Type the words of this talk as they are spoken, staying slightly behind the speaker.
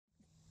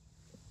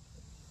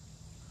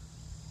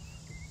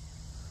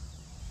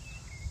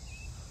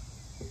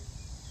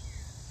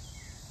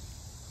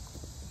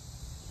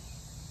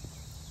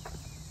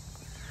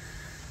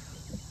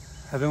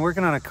I've been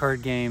working on a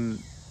card game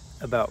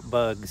about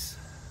bugs.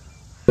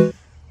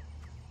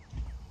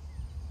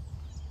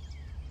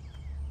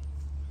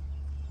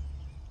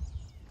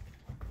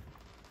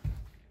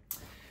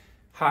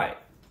 Hi,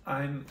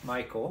 I'm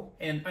Michael,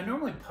 and I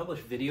normally publish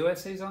video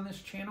essays on this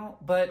channel,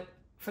 but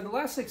for the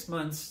last 6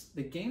 months,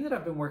 the game that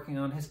I've been working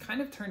on has kind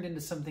of turned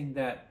into something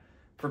that,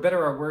 for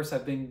better or worse,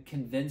 I've been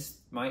convinced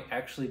might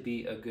actually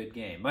be a good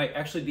game, might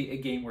actually be a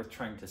game worth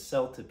trying to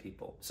sell to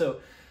people. So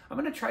I'm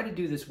going to try to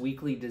do this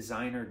weekly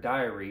designer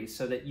diary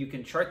so that you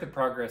can chart the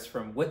progress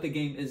from what the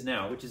game is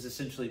now, which is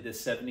essentially this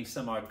 70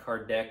 some odd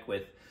card deck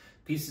with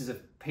pieces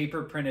of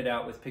paper printed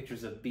out with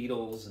pictures of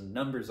beetles and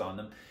numbers on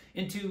them,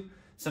 into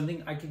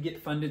something I could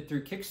get funded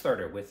through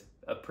Kickstarter with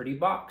a pretty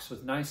box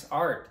with nice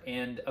art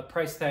and a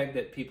price tag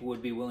that people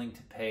would be willing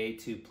to pay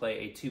to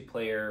play a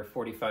 2-player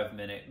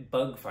 45-minute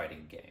bug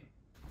fighting game.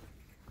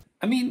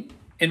 I mean,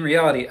 in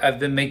reality, I've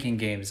been making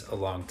games a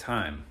long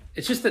time.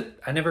 It's just that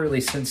I never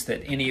really sensed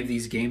that any of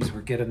these games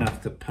were good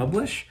enough to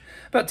publish.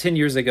 About 10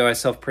 years ago, I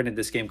self-printed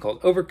this game called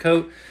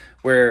Overcoat,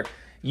 where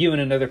you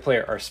and another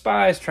player are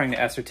spies trying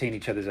to ascertain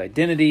each other's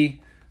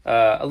identity.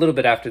 A little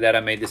bit after that,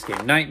 I made this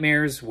game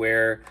Nightmares,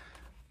 where,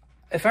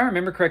 if I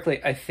remember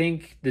correctly, I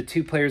think the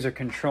 2 players are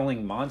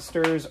controlling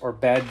monsters or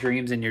bad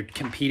dreams, and you're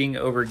competing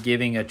over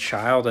giving a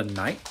child a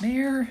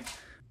nightmare.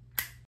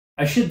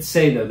 I should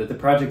say, though, that the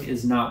project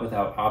is not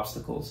without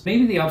obstacles.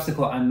 Maybe the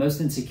obstacle I'm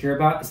most insecure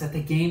about is that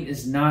the game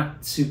is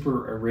not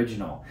super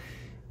original.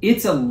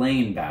 It's a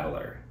lane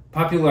battler,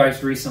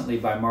 popularized recently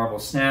by Marvel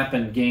Snap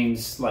and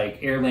games like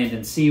Air, Land,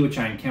 and Sea, which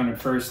I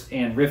encountered first,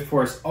 and Rift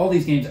Force. All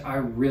these games I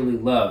really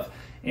love,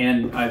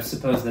 and I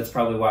suppose that's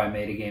probably why I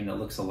made a game that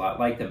looks a lot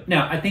like them.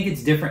 Now, I think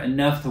it's different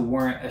enough to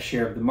warrant a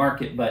share of the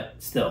market, but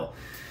still,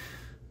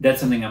 that's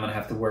something I'm going to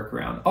have to work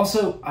around.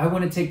 Also, I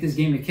want to take this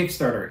game to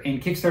Kickstarter,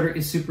 and Kickstarter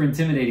is super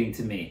intimidating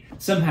to me.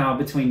 Somehow,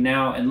 between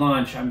now and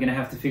launch, I'm going to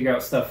have to figure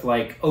out stuff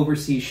like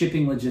overseas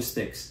shipping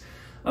logistics,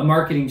 a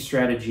marketing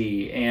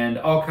strategy, and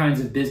all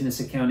kinds of business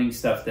accounting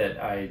stuff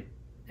that I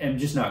am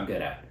just not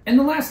good at. And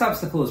the last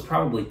obstacle is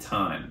probably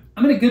time.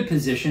 I'm in a good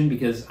position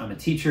because I'm a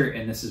teacher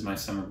and this is my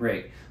summer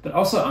break. But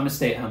also, I'm a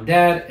stay-at-home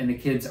dad, and the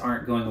kids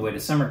aren't going away to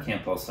summer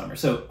camp all summer.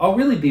 So I'll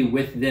really be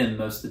with them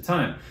most of the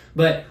time.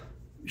 But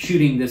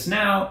shooting this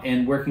now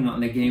and working on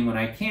the game when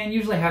I can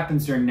usually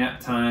happens during nap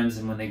times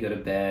and when they go to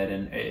bed,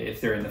 and if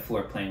they're in the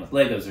floor playing with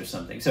Legos or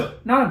something. So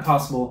not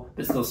impossible,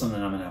 but still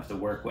something I'm gonna have to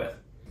work with.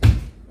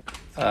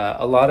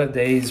 A lot of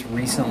days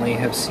recently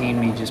have seen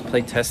me just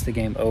play test the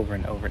game over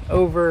and over and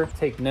over,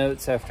 take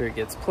notes after it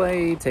gets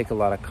played, take a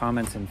lot of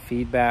comments and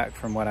feedback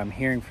from what I'm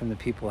hearing from the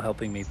people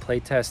helping me play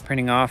test,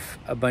 printing off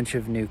a bunch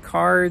of new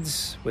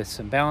cards with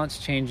some balance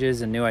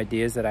changes and new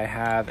ideas that I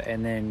have,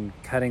 and then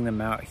cutting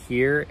them out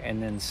here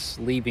and then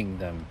sleeving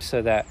them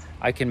so that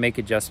I can make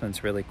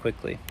adjustments really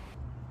quickly.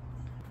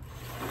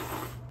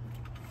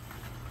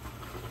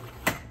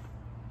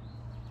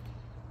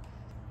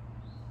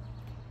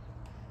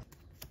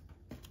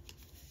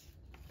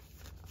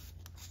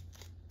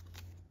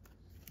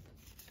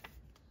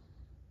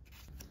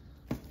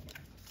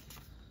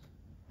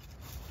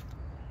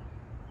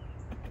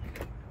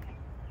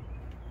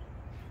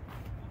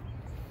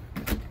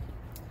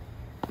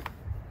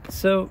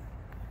 So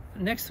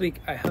next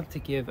week, I hope to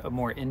give a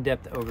more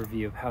in-depth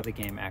overview of how the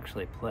game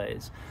actually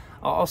plays.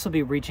 I'll also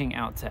be reaching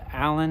out to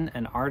Alan,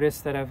 an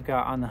artist that I've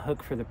got on the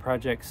hook for the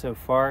project so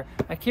far.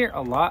 I care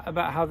a lot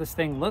about how this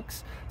thing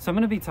looks, so I'm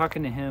going to be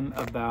talking to him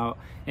about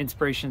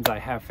inspirations I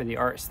have for the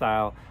art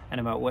style and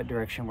about what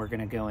direction we're going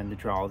to go in to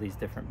draw all these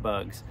different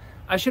bugs.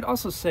 I should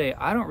also say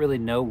I don't really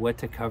know what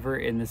to cover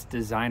in this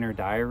designer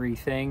diary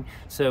thing,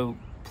 so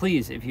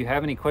please, if you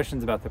have any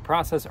questions about the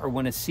process or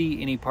want to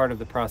see any part of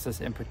the process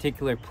in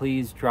particular,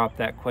 please drop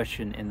that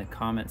question in the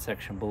comment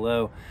section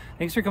below.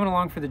 Thanks for coming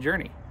along for the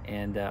journey,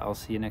 and I'll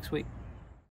see you next week.